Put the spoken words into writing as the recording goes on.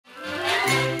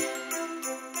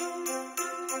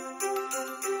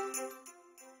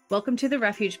Welcome to the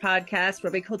Refuge Podcast,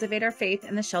 where we cultivate our faith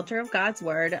in the shelter of God's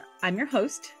Word. I'm your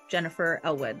host, Jennifer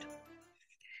Elwood.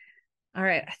 All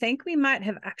right, I think we might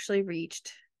have actually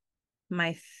reached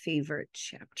my favorite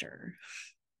chapter.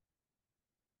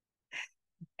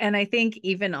 And I think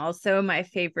even also my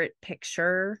favorite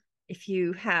picture, if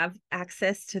you have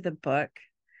access to the book.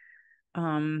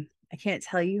 I can't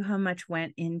tell you how much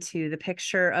went into the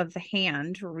picture of the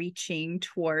hand reaching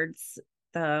towards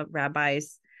the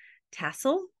rabbi's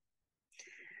tassel.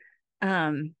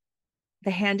 The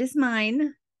hand is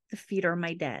mine, the feet are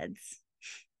my dad's.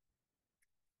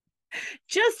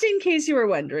 Just in case you were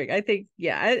wondering, I think,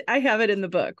 I have it in the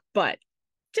book, but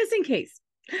just in case.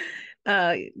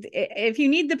 If you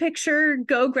need the picture,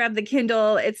 go grab the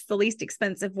Kindle. It's the least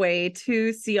expensive way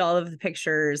to see all of the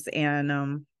pictures.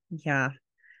 And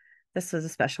this was a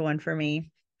special one for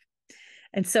me.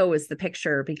 And so was the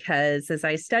picture, because as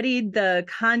I studied the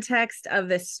context of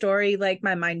this story, like,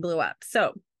 my mind blew up.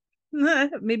 So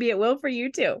maybe it will for you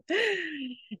too.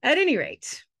 At any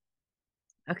rate,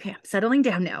 okay, I'm settling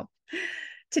down now.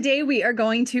 Today we are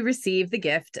going to receive the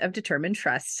gift of determined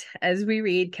trust as we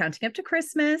read Counting Up to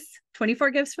Christmas,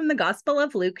 24 Gifts from the Gospel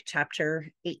of Luke,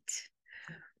 chapter 8.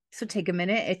 So take a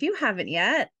minute, if you haven't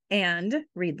yet, and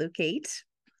read Luke 8,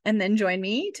 and then join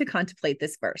me to contemplate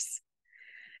this verse.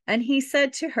 And he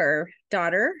said to her,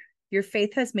 "Daughter, your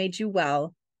faith has made you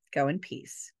well. Go in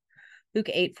peace." Luke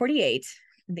 8:48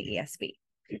 in the ESV.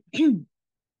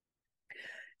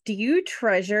 Do you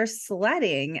treasure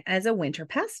sledding as a winter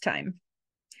pastime?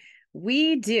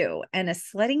 We do, and a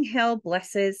sledding hill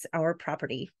blesses our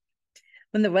property.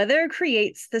 When the weather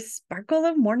creates the sparkle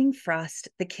of morning frost,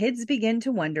 the kids begin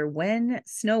to wonder when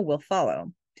snow will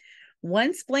follow.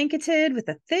 Once blanketed with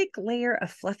a thick layer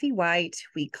of fluffy white,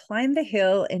 we climb the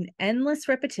hill in endless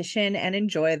repetition and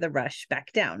enjoy the rush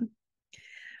back down.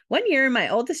 One year, my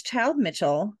oldest child,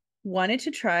 Mitchell, wanted to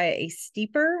try a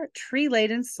steeper,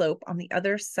 tree-laden slope on the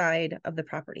other side of the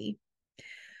property.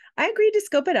 I agreed to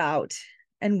scope it out,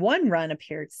 and one run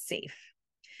appeared safe.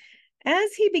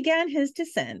 As he began his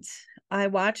descent, I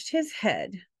watched his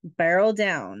head barrel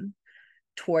down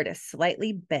toward a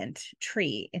slightly bent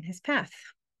tree in his path.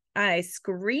 I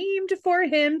screamed for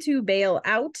him to bail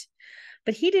out,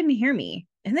 but he didn't hear me.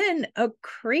 And then a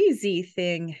crazy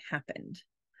thing happened.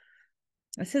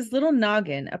 As his little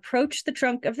noggin approached the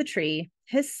trunk of the tree,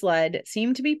 his sled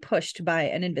seemed to be pushed by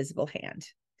an invisible hand.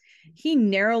 He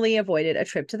narrowly avoided a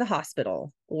trip to the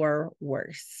hospital, or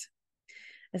worse.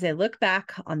 As I look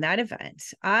back on that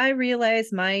event, I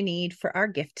realize my need for our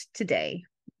gift today: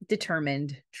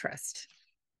 determined trust.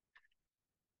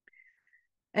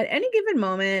 At any given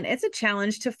moment, it's a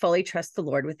challenge to fully trust the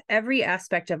Lord with every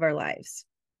aspect of our lives.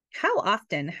 How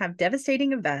often have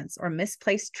devastating events or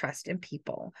misplaced trust in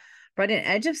people brought an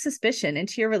edge of suspicion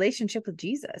into your relationship with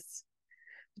Jesus?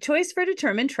 The choice for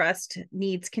determined trust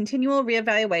needs continual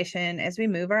reevaluation as we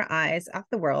move our eyes off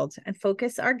the world and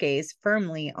focus our gaze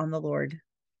firmly on the Lord.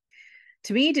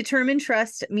 To me, determined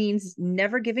trust means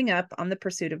never giving up on the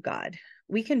pursuit of God.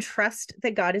 We can trust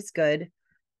that God is good,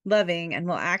 loving, and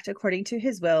will act according to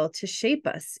his will to shape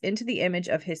us into the image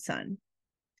of his Son.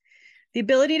 The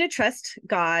ability to trust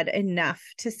God enough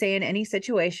to say in any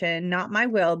situation, "Not my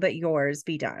will, but yours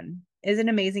be done," is an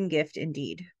amazing gift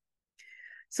indeed.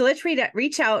 So let's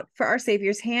reach out for our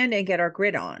Savior's hand and get our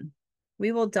grit on.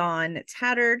 We will don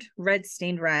tattered,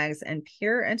 red-stained rags and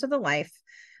peer into the life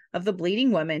of the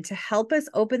bleeding woman to help us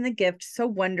open the gift so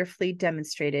wonderfully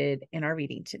demonstrated in our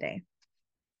reading today.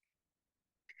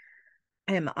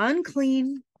 I am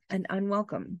unclean and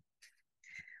unwelcome.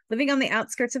 Living on the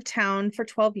outskirts of town for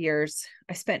 12 years,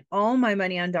 I spent all my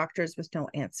money on doctors with no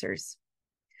answers.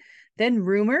 Then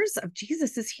rumors of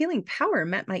Jesus' healing power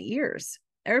met my ears.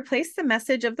 I replaced the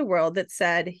message of the world that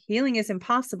said healing is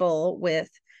impossible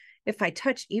with, "If I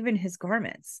touch even his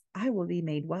garments, I will be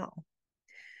made well."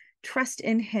 Trust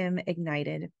in him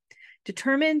ignited.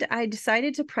 Determined, I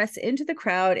decided to press into the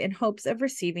crowd in hopes of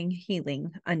receiving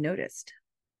healing unnoticed.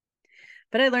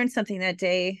 But I learned something that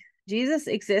day. Jesus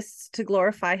exists to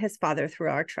glorify his Father through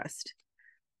our trust.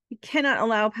 We cannot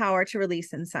allow power to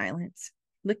release in silence.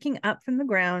 Looking up from the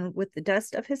ground with the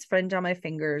dust of his fringe on my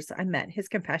fingers, I met his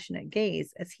compassionate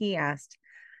gaze as he asked,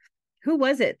 "Who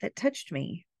was it that touched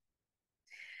me?"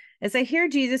 As I hear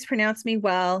Jesus pronounce me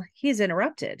well, he is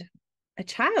interrupted. A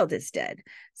child is dead.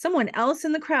 Someone else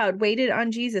in the crowd waited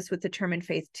on Jesus with determined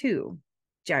faith too,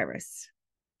 Jairus.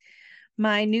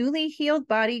 My newly healed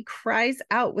body cries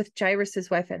out with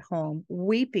Jairus' wife at home,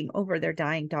 weeping over their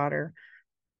dying daughter.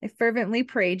 I fervently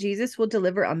pray Jesus will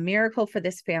deliver a miracle for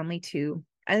this family too.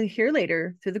 I hear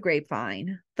later through the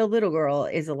grapevine, the little girl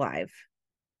is alive.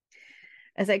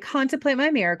 As I contemplate my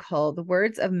miracle, the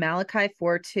words of Malachi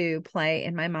 4:2 play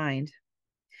in my mind.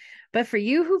 But for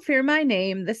you who fear my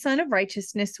name, the Son of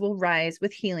Righteousness will rise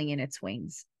with healing in its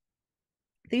wings.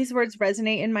 These words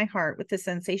resonate in my heart with the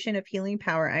sensation of healing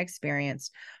power I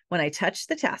experienced when I touched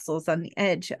the tassels on the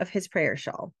edge of his prayer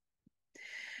shawl.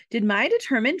 Did my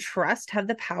determined trust have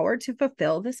the power to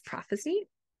fulfill this prophecy?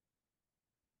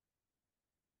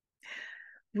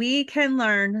 We can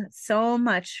learn so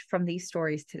much from these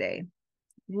stories today.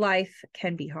 Life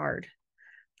can be hard.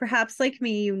 Perhaps, like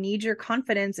me, you need your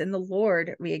confidence in the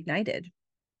Lord reignited.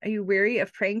 Are you weary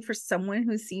of praying for someone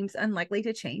who seems unlikely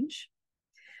to change?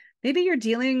 Maybe you're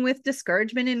dealing with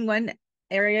discouragement in one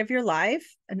area of your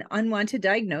life, an unwanted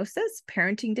diagnosis,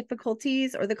 parenting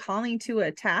difficulties, or the calling to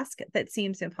a task that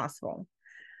seems impossible.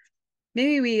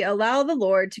 Maybe we allow the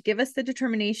Lord to give us the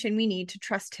determination we need to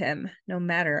trust him, no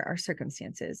matter our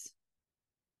circumstances.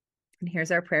 And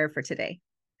here's our prayer for today.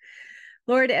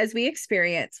 Lord, as we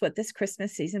experience what this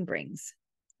Christmas season brings,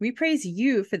 we praise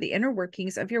you for the inner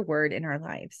workings of your word in our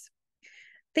lives.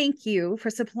 Thank you for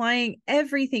supplying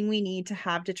everything we need to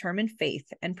have determined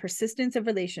faith and persistence of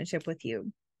relationship with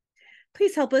you.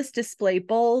 Please help us display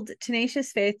bold,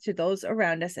 tenacious faith to those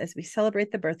around us as we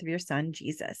celebrate the birth of your son,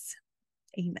 Jesus.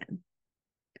 Amen.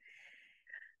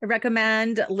 I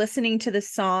recommend listening to the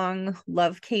song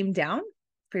Love Came Down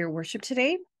for your worship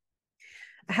today.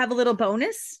 I have a little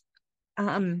bonus,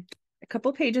 a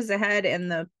couple pages ahead in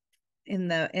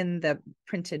the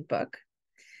printed book.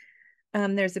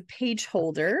 There's a page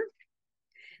holder,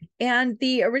 and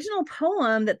the original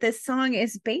poem that this song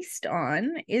is based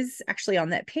on is actually on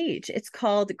that page. It's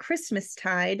called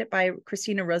Christmastide by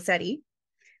Christina Rossetti.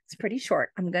 It's pretty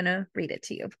short. I'm going to read it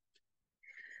to you.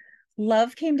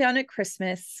 Love came down at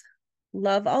Christmas,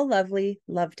 love all lovely,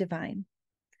 love divine.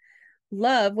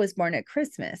 Love was born at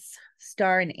Christmas,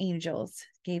 star and angels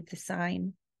gave the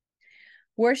sign.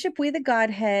 Worship we the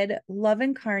Godhead, love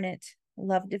incarnate,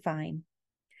 love divine.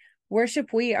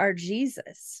 Worship we our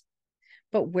Jesus,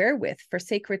 but wherewith for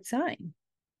sacred sign?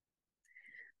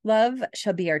 Love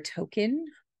shall be our token,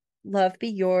 love be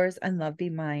yours and love be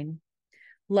mine.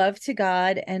 Love to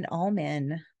God and all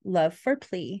men, love for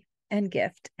plea and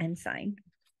gift and sign.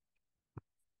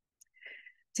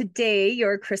 Today,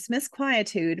 your Christmas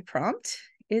quietude prompt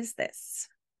is this.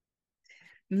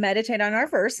 Meditate on our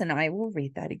verse, and I will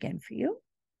read that again for you.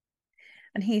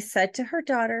 And he said to her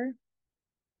daughter,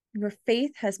 your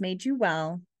faith has made you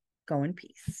well. Go in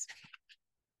peace.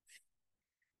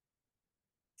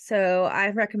 So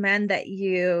I recommend that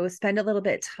you spend a little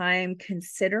bit of time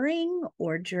considering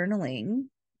or journaling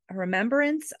a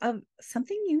remembrance of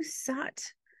something you sought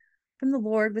from the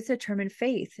Lord with determined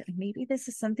faith. And maybe this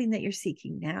is something that you're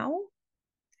seeking now,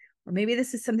 or maybe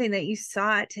this is something that you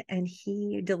sought and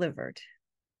he delivered.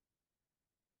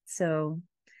 So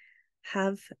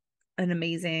have an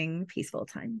amazing, peaceful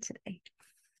time today.